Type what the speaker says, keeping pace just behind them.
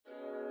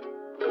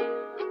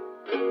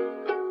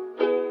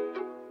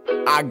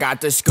I got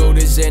the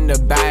scooters in the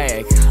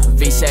bag,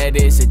 V-set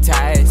is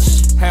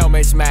attached.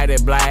 Helmets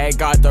matted black,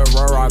 got the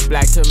Roar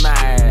black to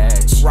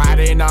match.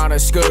 Riding on a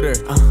scooter,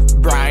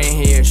 Brian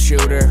here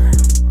shooter.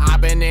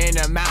 I've been in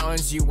the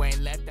mountains, you ain't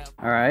left up.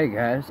 Alright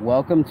guys,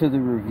 welcome to the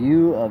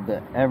review of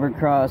the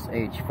EverCross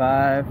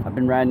H5. I've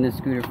been riding this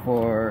scooter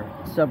for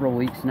several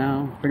weeks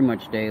now, pretty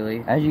much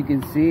daily. As you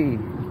can see,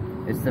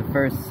 it's the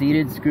first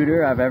seated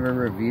scooter I've ever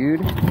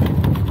reviewed.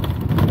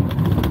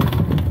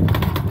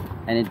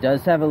 And it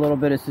does have a little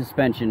bit of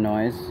suspension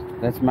noise.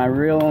 That's my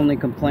real only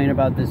complaint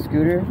about this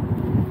scooter.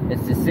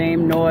 It's the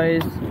same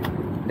noise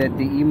that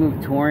the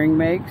eMove Touring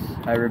makes.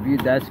 I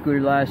reviewed that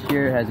scooter last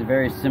year. It has a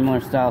very similar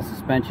style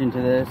suspension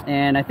to this.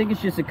 And I think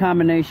it's just a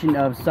combination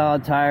of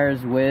solid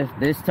tires with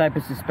this type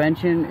of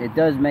suspension. It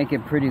does make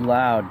it pretty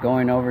loud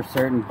going over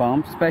certain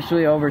bumps,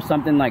 especially over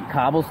something like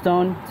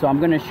cobblestone. So I'm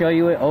gonna show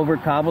you it over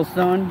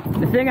cobblestone.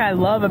 The thing I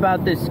love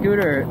about this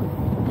scooter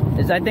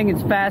is I think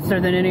it's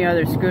faster than any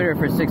other scooter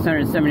for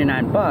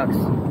 679 bucks.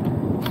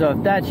 So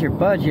if that's your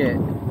budget,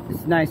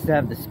 it's nice to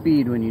have the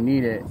speed when you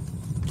need it.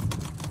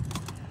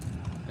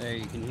 There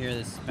you can hear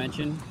the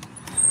suspension.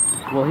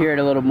 We'll hear it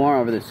a little more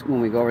over this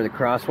when we go over the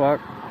crosswalk.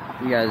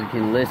 You guys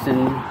can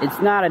listen. It's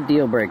not a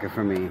deal breaker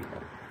for me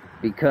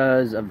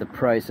because of the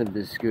price of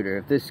this scooter.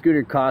 If this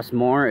scooter costs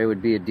more, it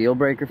would be a deal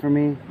breaker for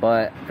me.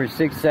 But for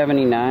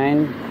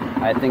 $679,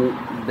 I think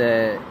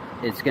that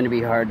it's going to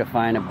be hard to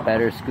find a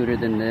better scooter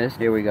than this.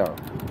 Here we go.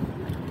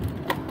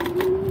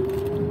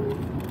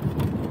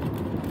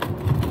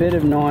 Bit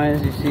of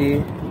noise, you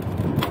see.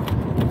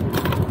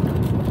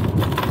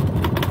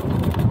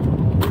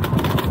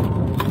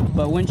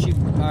 But once you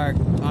are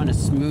on a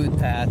smooth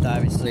path,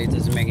 obviously it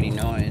doesn't make any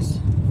noise.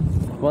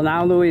 Well,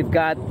 now that we've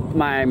got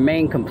my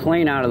main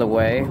complaint out of the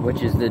way,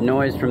 which is the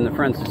noise from the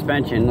front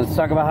suspension, let's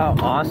talk about how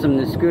awesome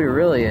this scooter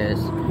really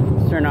is.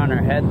 Let's turn on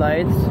our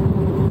headlights.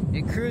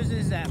 It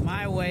cruises at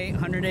my weight,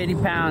 180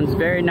 pounds,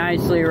 very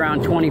nicely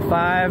around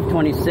 25,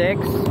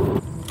 26.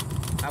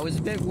 I was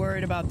a bit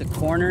worried about the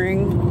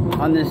cornering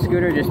on this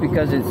scooter just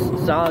because it's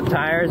solid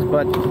tires,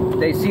 but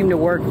they seem to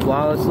work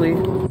flawlessly.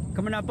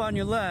 Coming up on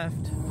your left,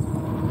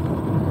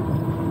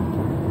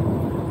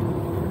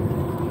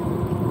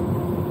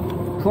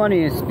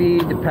 plenty of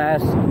speed to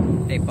pass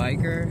a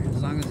biker,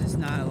 as long as it's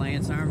not a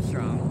Lance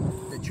Armstrong.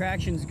 The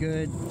traction's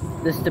good.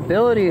 The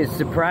stability is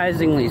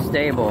surprisingly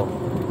stable.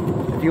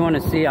 If you want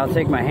to see, I'll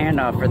take my hand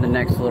off for the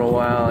next little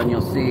while and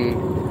you'll see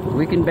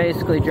we can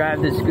basically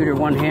drive this scooter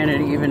one-handed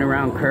even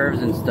around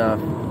curves and stuff.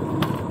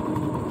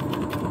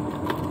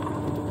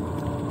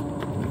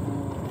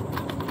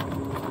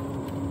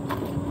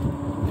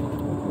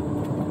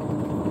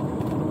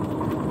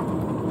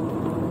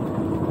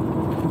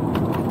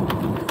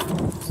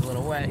 It's a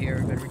little wet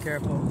here, better be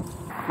careful.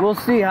 We'll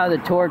see how the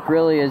torque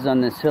really is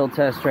on this hill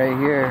test right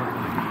here.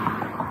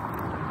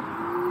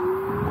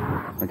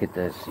 Look at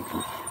this.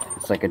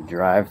 It's like a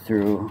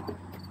drive-through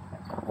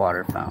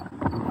water fountain.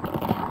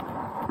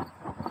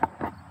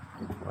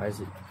 Why is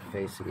it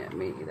facing at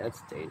me?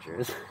 That's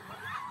dangerous.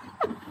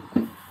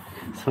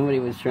 Somebody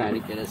was trying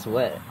to get us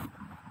wet.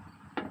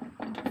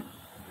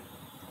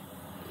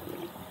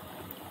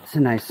 It's a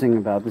nice thing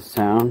about this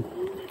town.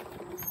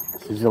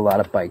 There's a lot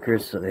of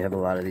bikers, so they have a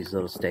lot of these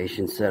little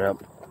stations set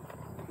up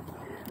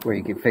where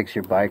you can fix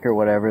your bike or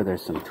whatever.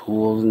 There's some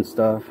tools and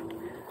stuff.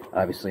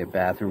 Obviously a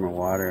bathroom or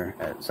water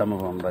at some of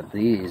them, but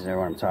these are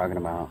what I'm talking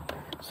about.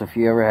 So if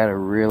you ever had a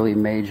really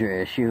major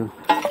issue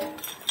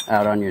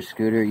out on your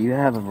scooter, you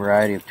have a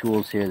variety of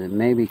tools here that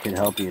maybe could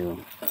help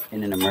you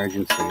in an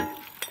emergency.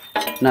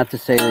 Not to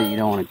say that you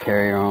don't want to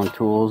carry your own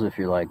tools if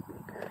you're like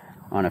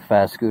on a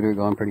fast scooter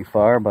going pretty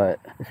far, but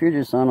if you're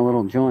just on a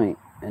little joint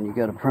and you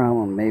got a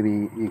problem,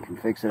 maybe you can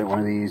fix it at one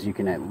of these. You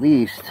can at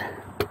least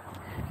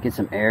get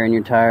some air in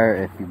your tire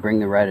if you bring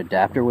the right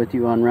adapter with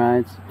you on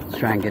rides. Let's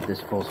try and get this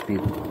full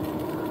speed.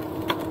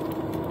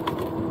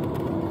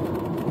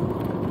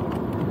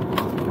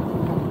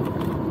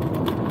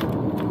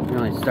 We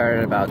only started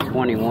at about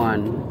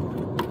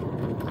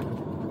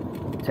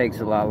 21. It takes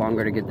a lot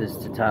longer to get this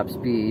to top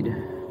speed.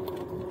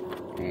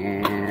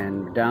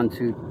 And we're down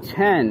to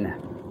 10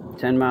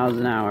 miles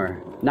an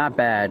hour. Not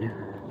bad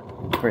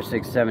for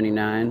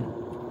 $679.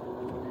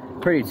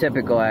 Pretty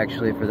typical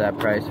actually for that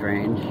price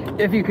range.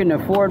 If you can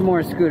afford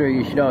more scooter,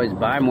 you should always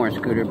buy more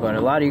scooter, but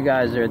a lot of you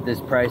guys are at this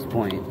price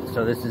point.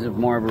 So this is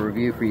more of a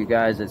review for you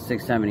guys at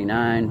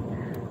 $679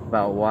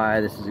 about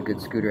why this is a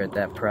good scooter at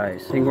that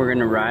price. I think we're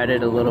gonna ride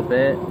it a little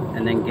bit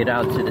and then get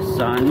out to the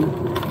sun,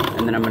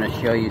 and then I'm gonna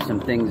show you some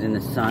things in the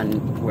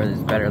sun where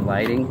there's better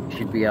lighting.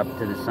 Should be up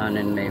to the sun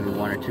in maybe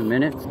 1 or 2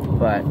 minutes,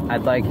 but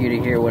I'd like you to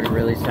hear what it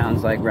really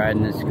sounds like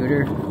riding this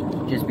scooter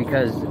just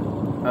because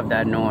of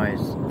that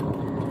noise.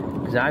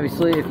 Because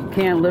obviously if you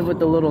can't live with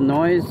the little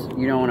noise,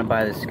 you don't want to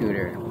buy the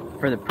scooter.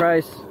 For the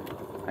price,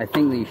 I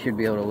think that you should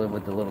be able to live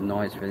with the little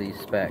noise for these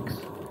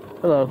specs.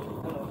 Hello.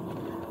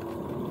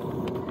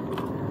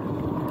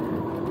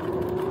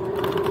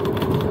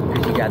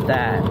 Because you got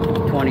that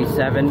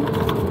 27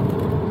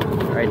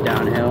 right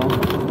downhill.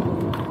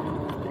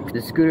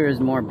 The scooter is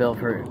more built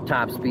for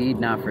top speed,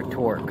 not for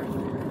torque.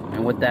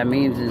 And what that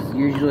means is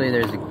usually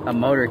there's a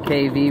motor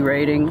KV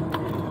rating,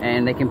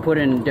 and they can put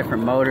in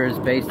different motors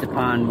based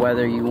upon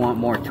whether you want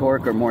more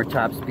torque or more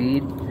top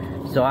speed.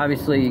 So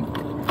obviously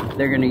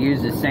they're going to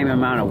use the same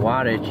amount of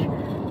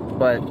wattage,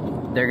 but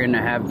they're going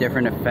to have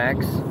different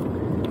effects.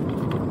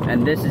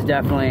 And this is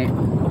definitely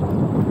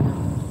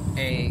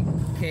a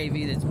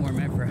KV that's more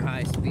meant for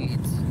high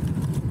speeds,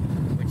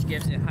 which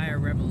gives it higher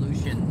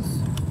revolutions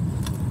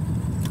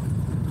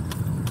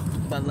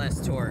but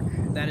less torque.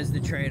 That is the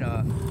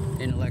trade-off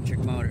in electric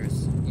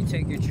motors. You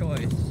take your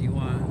choice. You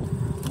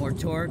want more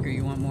torque or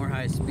you want more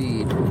high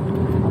speed.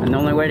 And the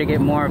only way to get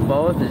more of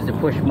both is to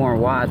push more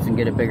watts and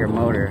get a bigger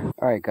motor.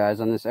 Alright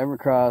guys, on this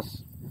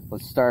EverCross,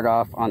 let's start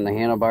off on the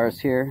handlebars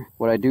here.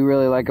 What I do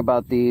really like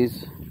about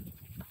these is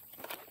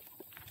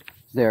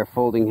they're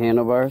folding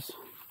handlebars,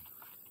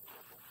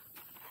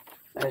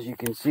 as you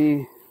can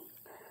see,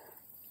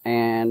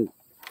 and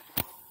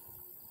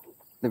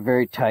they're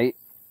very tight.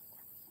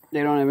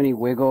 They don't have any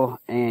wiggle,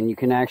 and you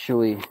can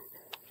actually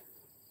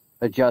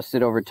adjust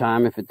it over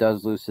time if it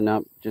does loosen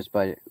up just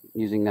by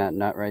using that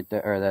nut right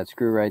there, or that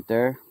screw right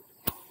there.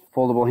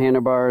 Foldable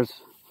handlebars,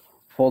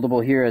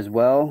 foldable here as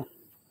well.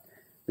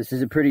 This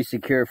is a pretty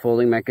secure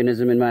folding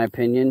mechanism in my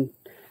opinion.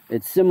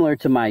 It's similar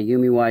to my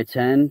Yumi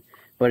Y10,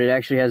 but it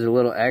actually has a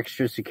little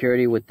extra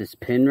security with this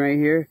pin right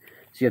here.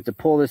 So you have to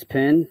pull this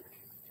pin,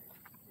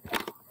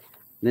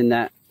 then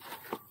that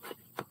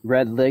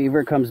red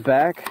lever comes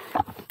back,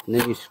 and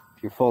then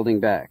you're folding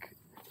back.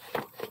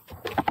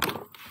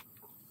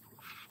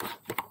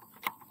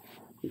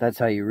 That's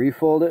how you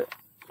refold it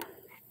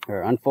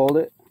or unfold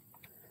it.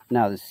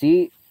 Now the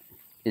seat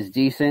is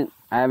decent.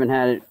 I haven't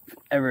had it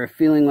ever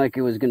feeling like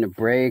it was going to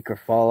break or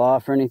fall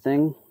off or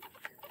anything.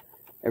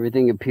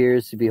 Everything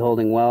appears to be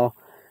holding well.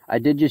 I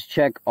did just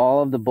check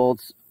all of the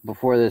bolts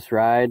before this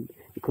ride,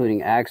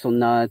 including axle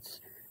nuts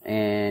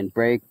and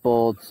brake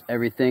bolts.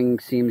 Everything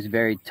seems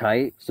very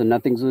tight, so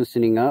nothing's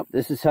loosening up.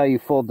 This is how you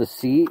fold the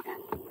seat.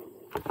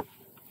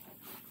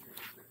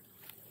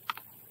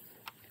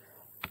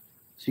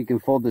 So you can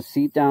fold the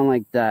seat down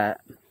like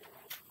that.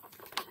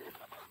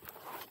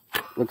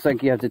 Looks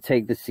like you have to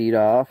take the seat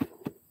off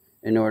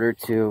in order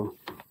to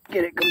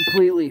get it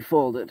completely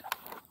folded.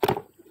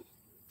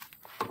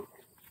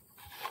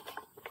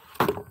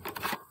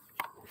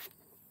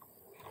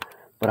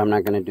 But I'm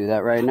not going to do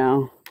that right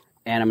now,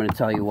 and I'm going to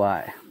tell you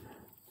why.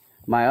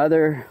 My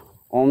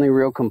only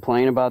real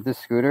complaint about this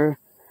scooter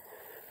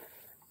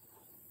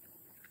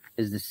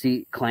is the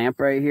seat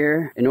clamp right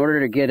here. In order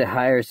to get a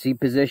higher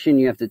seat position,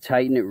 you have to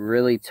tighten it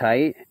really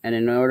tight, and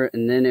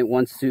then it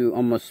wants to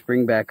almost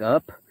spring back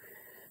up.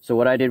 So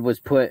what I did was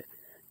put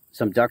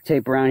some duct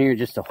tape around here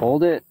just to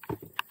hold it.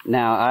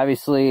 Now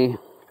obviously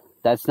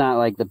that's not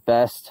like the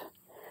best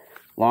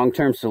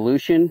long-term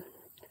solution.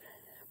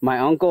 My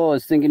uncle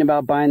is thinking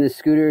about buying this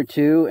scooter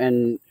too,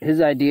 and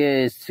his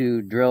idea is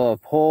to drill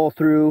a hole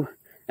through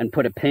and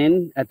put a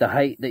pin at the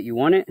height that you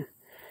want it,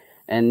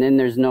 and then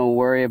there's no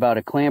worry about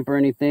a clamp or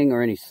anything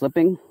or any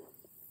slipping.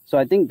 So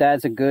I think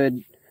that's a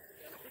good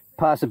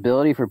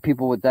possibility for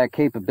people with that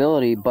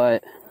capability,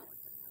 but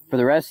for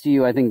the rest of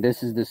you, I think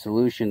this is the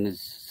solution.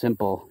 It's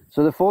simple.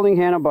 So the folding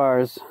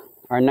handlebars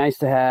are nice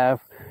to have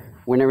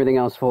when everything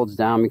else folds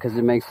down, because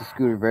it makes the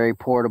scooter very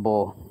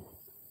portable,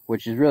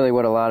 which is really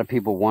what a lot of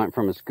people want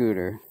from a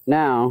scooter.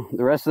 Now,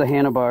 the rest of the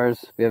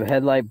handlebars, we have a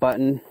headlight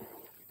button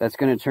that's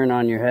going to turn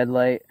on your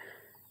headlight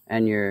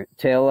and your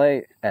tail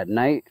light at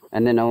night.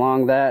 And then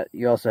along that,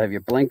 you also have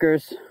your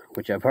blinkers,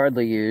 which I've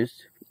hardly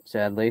used,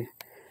 sadly.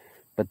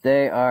 But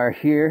they are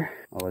here.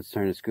 Oh, let's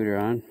turn the scooter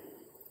on.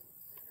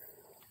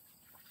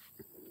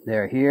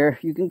 They're here.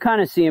 You can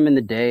kind of see them in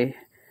the day.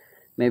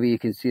 Maybe you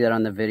can see that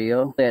on the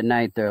video. At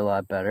night, they're a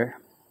lot better.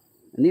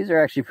 And these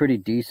are actually pretty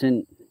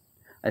decent.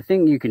 I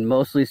think you can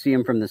mostly see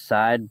them from the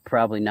side,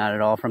 probably not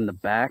at all from the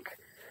back.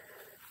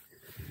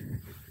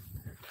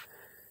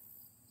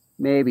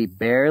 Maybe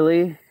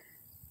barely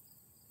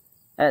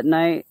at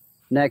night.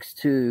 Next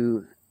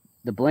to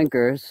the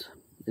blinkers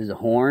is a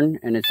horn,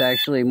 and it's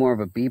actually more of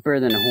a beeper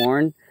than a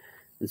horn.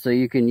 And so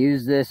you can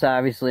use this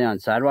obviously on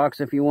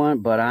sidewalks if you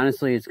want, but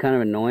honestly it's kind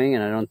of annoying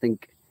and I don't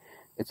think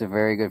it's a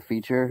very good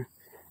feature.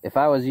 If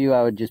I was you,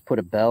 I would just put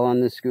a bell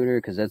on this scooter,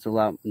 because that's a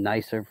lot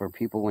nicer for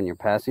people when you're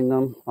passing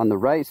them. On the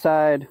right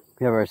side,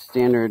 we have our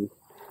standard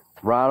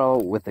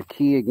throttle with a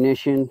key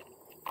ignition.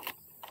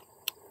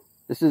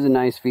 This is a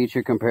nice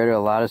feature compared to a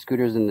lot of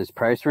scooters in this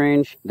price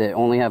range that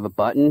only have a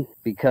button,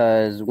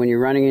 because when you're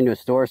running into a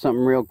store or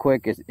something real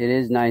quick, it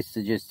is nice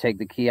to just take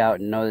the key out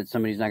and know that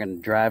somebody's not going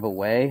to drive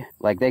away.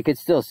 Like, they could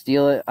still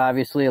steal it,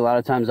 obviously. A lot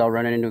of times I'll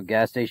run it into a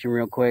gas station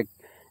real quick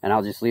and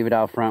I'll just leave it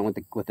out front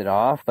with it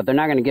off, but they're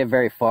not going to get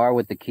very far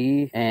with the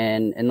key,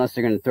 and unless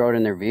they're going to throw it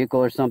in their vehicle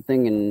or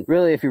something. And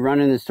really, if you run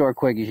into the store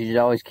quick, you should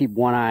always keep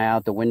one eye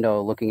out the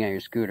window looking at your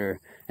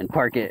scooter and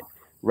park it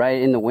right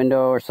in the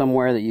window or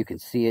somewhere that you can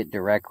see it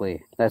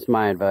directly. That's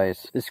my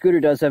advice. The scooter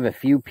does have a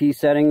few P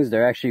settings.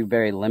 They're actually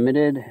very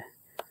limited.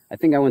 I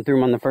think I went through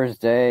them on the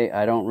first day.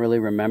 I don't really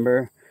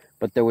remember,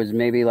 but there was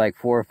maybe like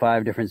 4 or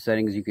 5 different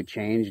settings you could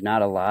change.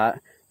 Not a lot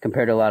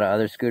compared to a lot of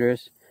other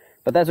scooters.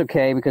 But that's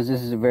okay because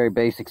this is a very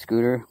basic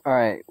scooter. All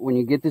right, when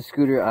you get the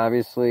scooter,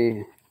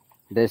 obviously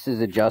this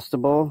is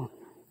adjustable.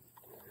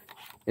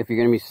 If you're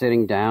gonna be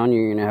sitting down,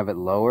 you're gonna have it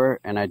lower.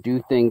 And I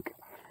do think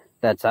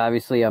that's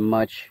obviously a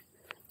much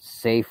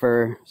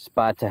safer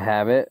spot to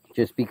have it,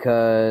 just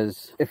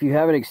because if you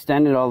have it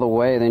extended all the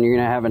way, then you're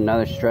gonna have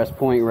another stress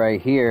point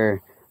right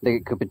here that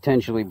it could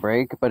potentially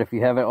break. But if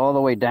you have it all the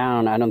way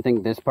down, I don't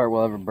think this part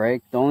will ever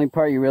break. The only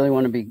part you really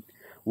want to be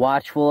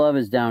watchful of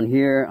is down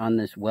here on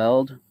this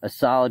weld. A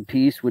solid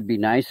piece would be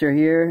nicer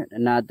here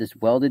and not this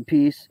welded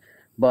piece.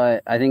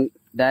 But I think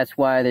that's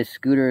why this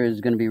scooter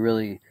is going to be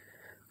really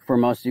for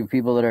most of you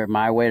people that are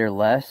my weight or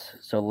less,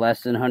 so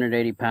less than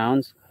 180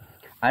 pounds.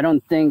 I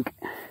don't think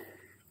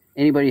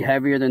anybody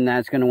heavier than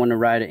that's going to want to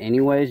ride it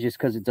anyways, just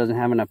because it doesn't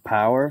have enough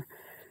power.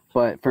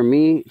 But for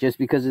me, just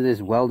because of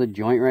this welded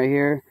joint right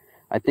here,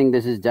 I think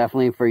this is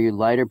definitely for you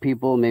lighter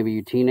people, maybe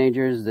you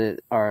teenagers that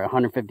are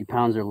 150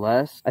 pounds or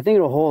less. I think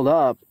it'll hold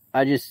up.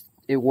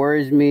 It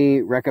worries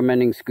me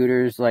recommending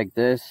scooters like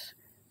this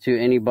to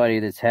anybody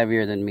that's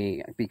heavier than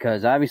me,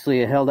 because obviously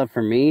it held up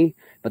for me,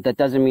 but that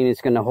doesn't mean it's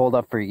going to hold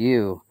up for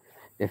you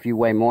if you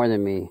weigh more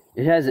than me.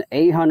 It has an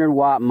 800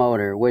 watt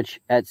motor,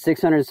 which at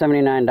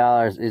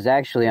 $679 is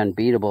actually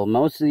unbeatable.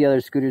 Most of the other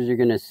scooters you're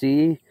going to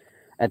see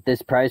at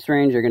this price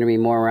range are going to be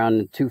more around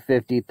the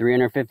 250,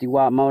 350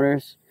 watt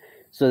motors.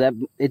 So that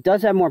it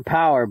does have more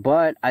power,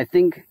 but I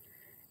think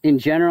in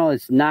general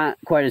it's not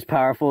quite as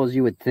powerful as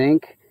you would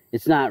think.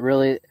 It's not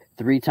really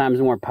 3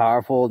 times more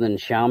powerful than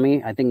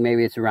Xiaomi. I think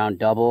maybe it's around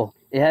double.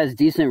 It has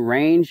decent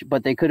range,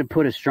 but they could have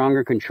put a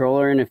stronger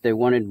controller in if they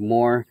wanted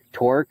more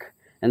torque.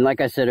 And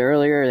like I said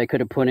earlier, they could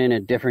have put in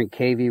a different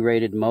kV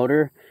rated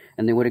motor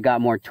and they would have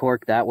got more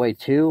torque that way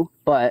too.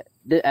 But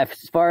as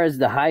far as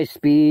the high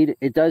speed,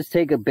 it does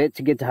take a bit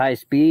to get to high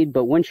speed,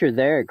 but once you're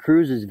there, it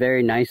cruises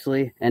very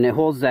nicely and it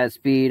holds that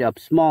speed up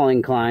small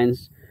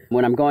inclines.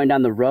 When I'm going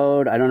down the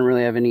road, I don't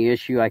really have any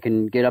issue. I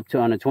can get up to,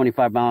 on a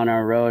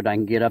 25-mile-an-hour road, I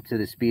can get up to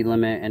the speed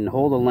limit and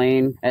hold a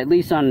lane, at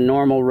least on a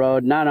normal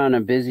road, not on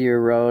a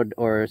busier road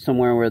or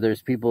somewhere where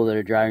there's people that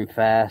are driving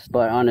fast.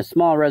 But on a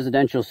small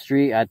residential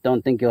street, I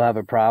don't think you'll have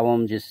a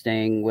problem just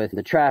staying with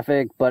the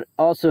traffic. But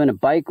also in a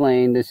bike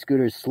lane, this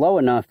scooter is slow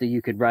enough that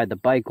you could ride the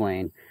bike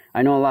lane.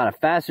 I know a lot of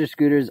faster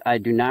scooters, I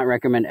do not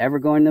recommend ever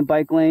going to the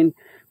bike lane.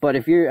 But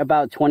if you're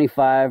about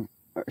 25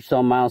 or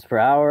so miles per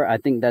hour, I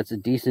think that's a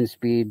decent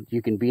speed.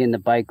 You can be in the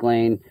bike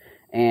lane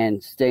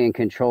and stay in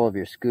control of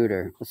your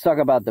scooter. Let's talk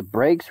about the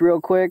brakes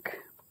real quick.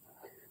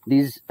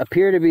 These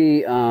appear to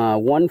be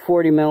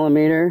 140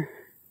 millimeter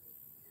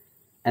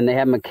and they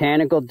have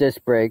mechanical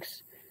disc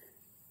brakes.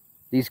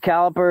 These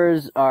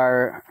calipers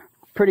are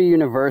pretty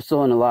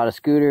universal in a lot of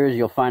scooters.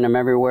 You'll find them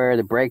everywhere.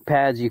 The brake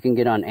pads you can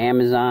get on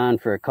Amazon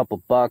for a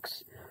couple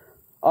bucks.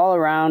 All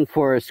around,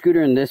 for a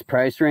scooter in this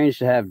price range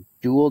to have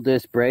dual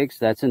disc brakes,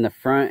 that's in the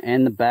front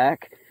and the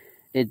back,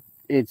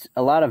 it's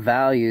a lot of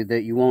value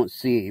that you won't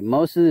see.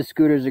 Most of the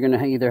scooters are going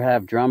to either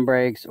have drum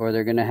brakes or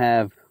they're going to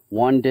have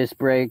one disc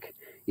brake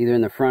either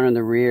in the front or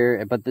the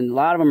rear, but then a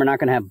lot of them are not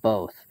going to have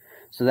both.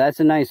 So that's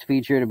a nice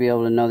feature to be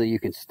able to know that you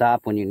can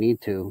stop when you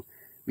need to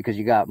because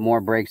you got more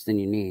brakes than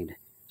you need.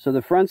 So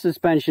the front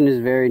suspension is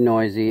very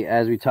noisy,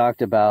 as we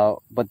talked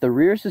about, but the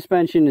rear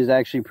suspension is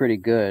actually pretty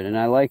good and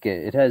I like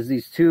it. It has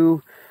these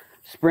 2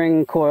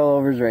 spring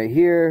coilovers right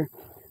here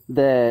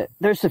that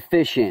they're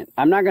sufficient.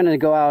 I'm not going to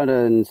go out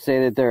and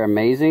say that they're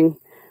amazing,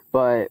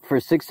 but for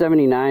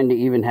 $679 to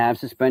even have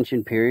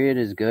suspension period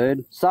is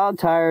good. Solid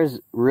tires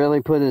really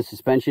put the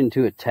suspension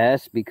to a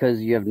test because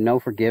you have no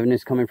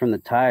forgiveness coming from the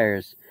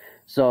tires.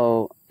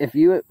 So if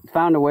you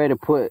found a way to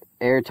put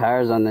air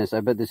tires on this,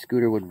 I bet the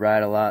scooter would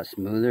ride a lot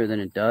smoother than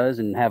it does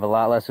and have a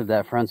lot less of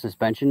that front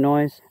suspension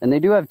noise. And they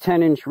do have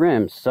 10-inch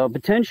rims, so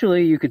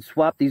potentially you could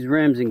swap these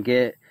rims and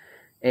get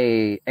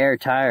a air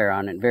tire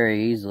on it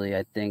very easily,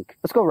 I think.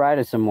 Let's go ride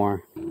it some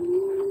more.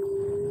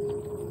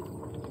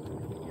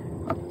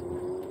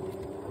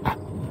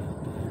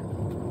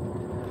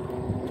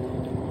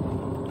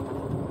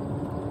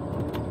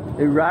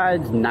 It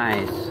rides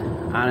nice,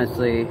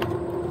 honestly.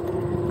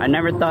 I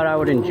never thought I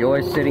would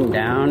enjoy sitting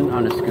down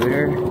on a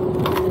scooter,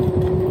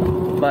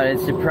 but it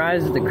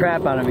surprises the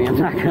crap out of me, I'm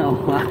not gonna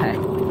lie.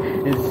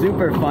 It's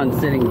super fun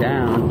sitting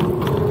down.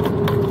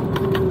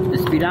 The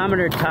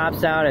speedometer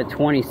tops out at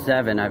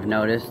 27, I've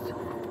noticed.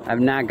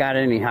 I've not got it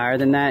any higher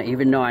than that,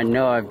 even though I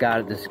know I've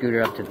got the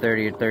scooter up to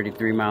 30 or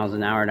 33 miles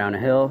an hour down a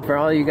hill. For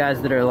all you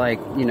guys that are like,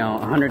 you know,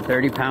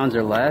 130 pounds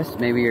or less,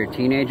 maybe you're a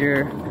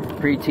teenager,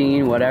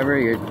 preteen, whatever,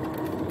 you're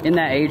in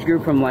that age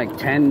group from like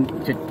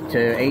 10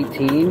 to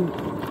 18,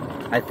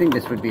 I think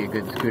this would be a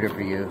good scooter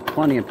for you.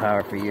 Plenty of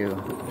power for you.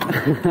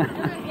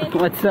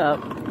 What's up?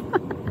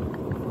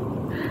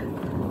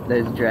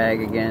 There's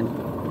Drag again.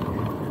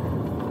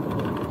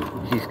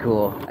 She's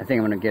cool. I think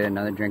I'm gonna get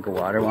another drink of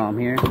water while I'm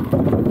here.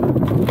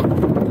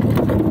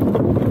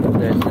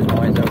 There's the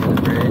noise over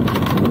the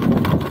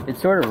bridge. It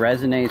sort of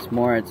resonates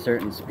more at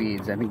certain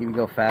speeds. I think if you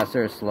go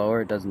faster or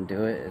slower, it doesn't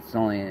do it. It's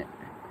only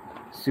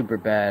super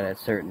bad at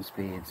certain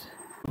speeds.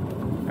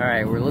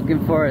 Alright, we're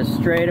looking for a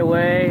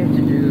straightaway to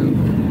do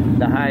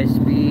the high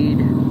speed.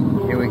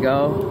 Here we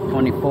go,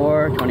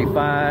 24,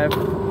 25.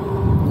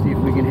 See if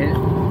we can hit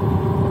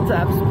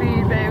top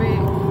speed, baby.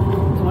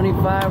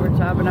 25, we're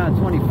topping out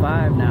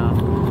 25 now.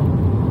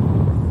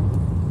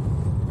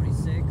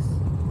 26.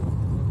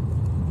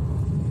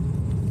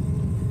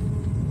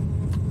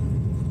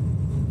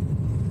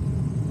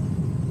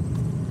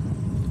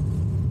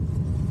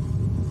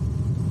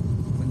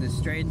 When this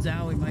straightens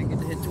out, we might get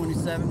to hit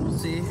 27, we'll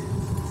see.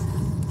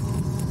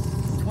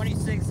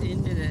 26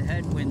 into the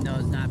headwind though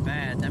is not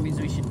bad. That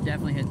means we should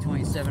definitely hit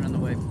 27 on the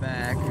way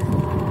back.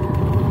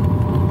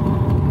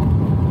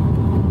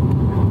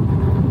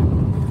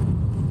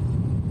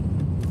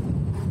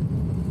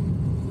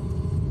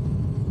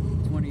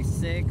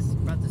 26,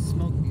 about to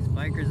smoke these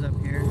bikers up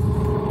here.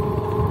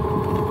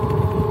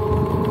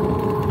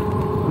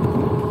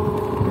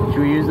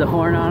 Should we use the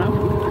horn on them?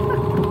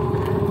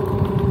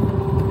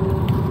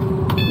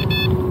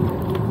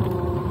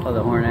 Oh,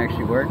 the horn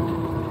actually worked.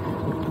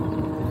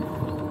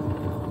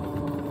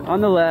 On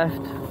the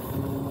left.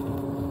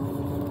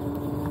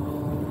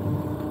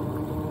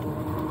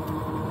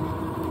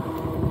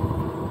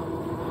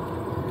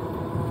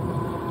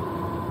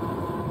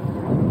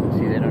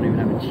 See, they don't even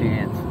have a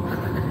chance.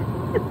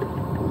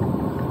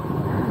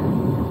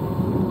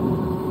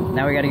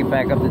 Now we gotta get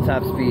back up to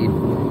top speed.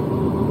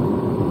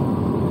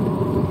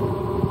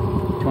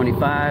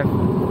 25.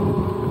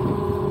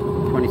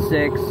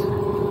 26.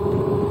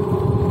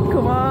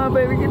 Come on,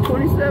 baby, get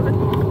 27.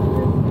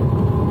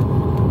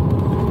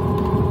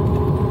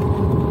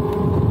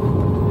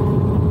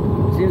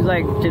 Seems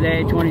like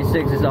today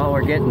 26 is all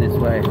we're getting this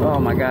way. Oh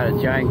my god,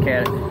 a giant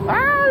cat.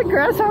 Ah, the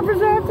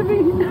grasshoppers are after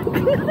me.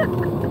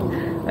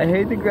 I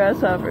hate the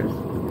grasshoppers.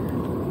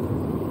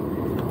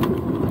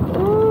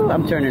 Ooh,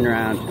 I'm turning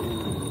around.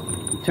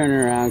 I'm turning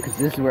around because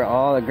this is where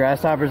all the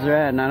grasshoppers are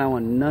at, and I don't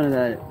want none of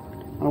that.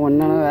 I don't want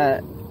none of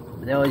that.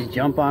 They always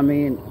jump on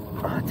me and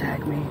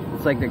attack me.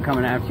 It's like they're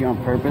coming after you on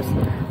purpose.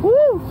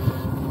 Woo!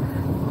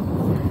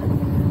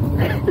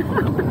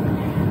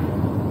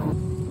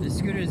 This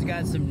scooter's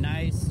got some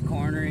nice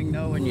cornering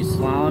though when you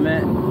slalom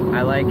it.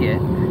 I like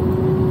it.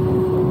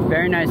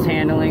 Very nice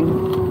handling.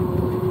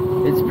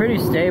 It's pretty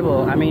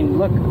stable. I mean,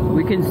 look,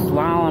 we can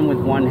slalom with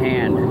one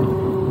hand.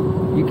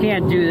 You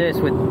can't do this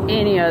with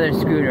any other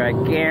scooter, I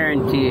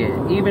guarantee it.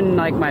 Even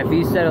like my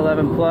VSET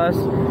 11 Plus,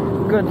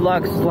 good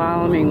luck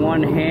slaloming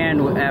one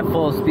hand at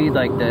full speed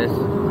like this.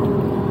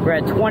 We're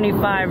at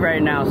 25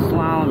 right now,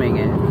 slaloming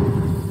it.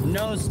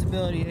 No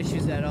stability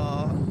issues at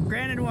all.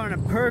 Granted, we're on a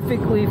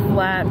perfectly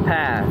flat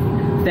path.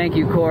 Thank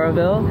you,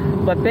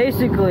 Coraville. But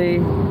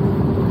basically,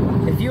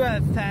 if you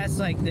have paths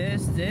like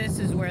this, this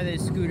is where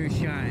this scooter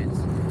shines.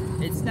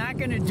 It's not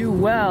gonna do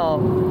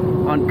well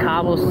on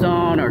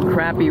cobblestone or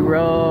crappy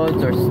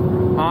roads or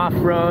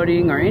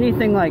off-roading or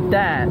anything like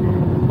that.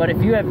 But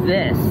if you have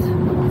this,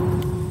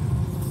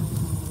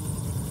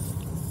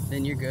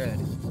 then you're good.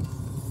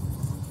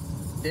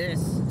 This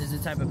is the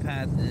type of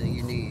path that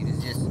you need.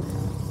 It's just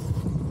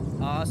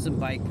awesome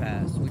bike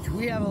paths, which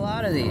we have a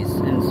lot of these.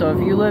 And so if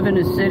you live in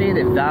a city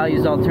that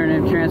values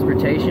alternative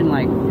transportation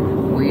like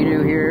we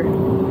do here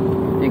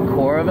in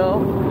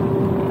Coraville,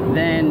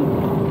 then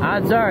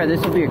odds are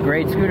this will be a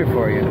great scooter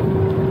for you.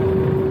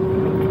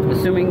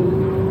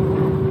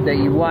 Assuming that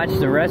you watch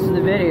the rest of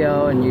the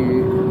video and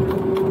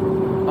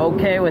you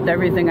okay with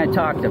everything I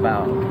talked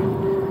about.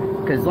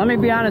 Because let me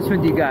be honest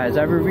with you guys,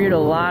 I've reviewed a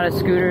lot of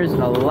scooters.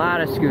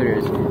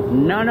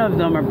 None of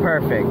them are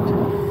perfect.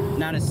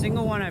 Not a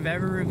single one I've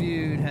ever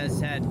reviewed has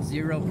had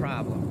 0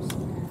 problems.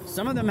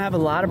 Some of them have a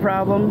lot of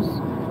problems.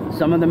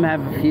 Some of them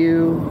have a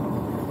few.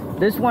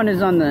 This one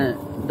is on the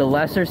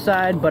lesser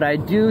side, but I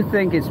do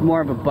think it's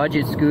more of a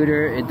budget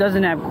scooter. It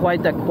doesn't have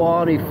quite the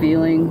quality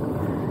feeling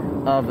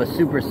of a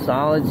super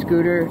solid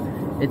scooter.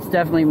 It's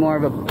definitely more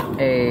of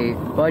a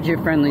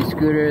budget-friendly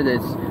scooter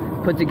that's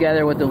put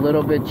together with a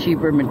little bit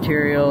cheaper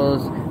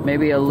materials,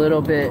 maybe a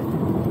little bit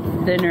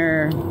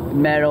thinner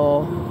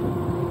metal.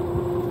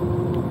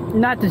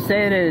 Not to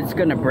say that it's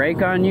gonna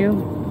break on you,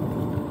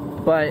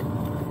 but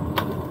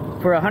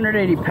for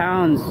 180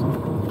 pounds,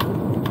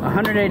 a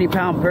 180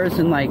 pound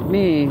person like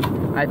me,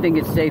 I think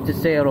it's safe to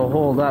say it'll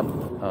hold up.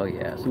 Oh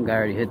yeah, some guy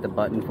already hit the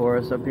button for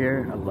us up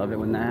here. I love it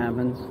when that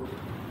happens.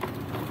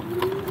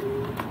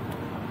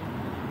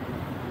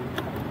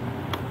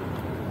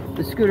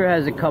 The scooter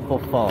has a couple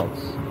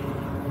faults.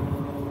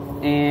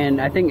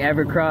 And I think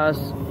EverCross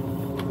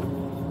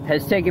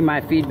has taken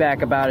my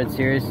feedback about it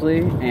seriously,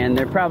 and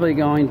they're probably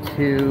going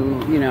to,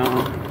 you know,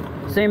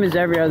 same as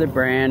every other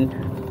brand,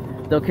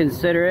 they'll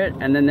consider it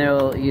and then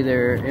they'll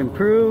either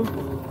improve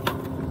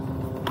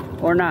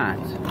or not.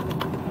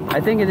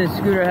 I think this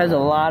scooter has a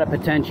lot of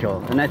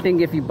potential, and I think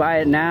if you buy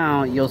it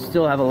now, you'll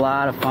still have a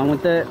lot of fun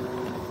with it.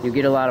 You'll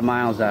get a lot of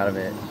miles out of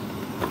it.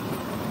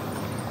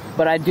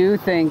 But I do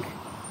think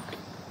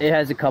it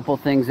has a couple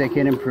things they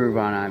can improve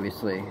on,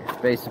 obviously,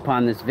 based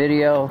upon this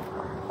video.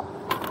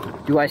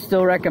 Do I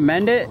still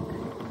recommend it?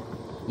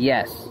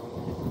 Yes.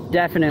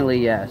 Definitely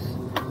yes.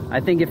 I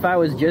think if I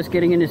was just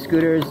getting into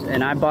scooters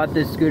and I bought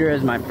this scooter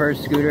as my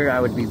first scooter, I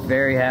would be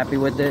very happy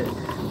with it.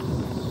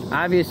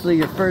 Obviously,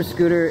 your first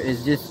scooter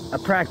is just a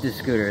practice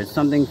scooter. It's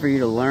something for you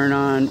to learn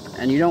on,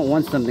 and you don't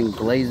want something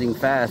blazing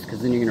fast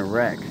because then you're gonna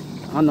wreck.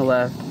 On the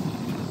left.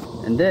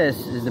 And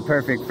this is the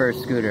perfect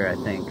first scooter, I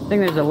think. I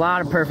think there's a lot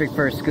of perfect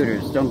first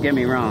scooters, don't get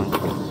me wrong.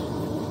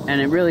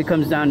 And it really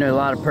comes down to a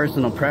lot of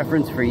personal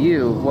preference for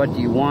you. What do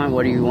you want?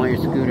 What do you want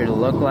your scooter to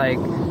look like?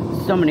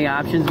 So many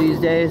options these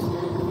days.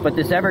 But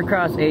this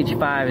EverCross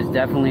H5 is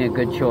definitely a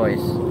good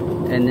choice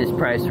in this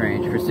price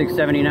range. For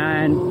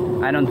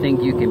 $679, I don't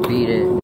think you can beat it.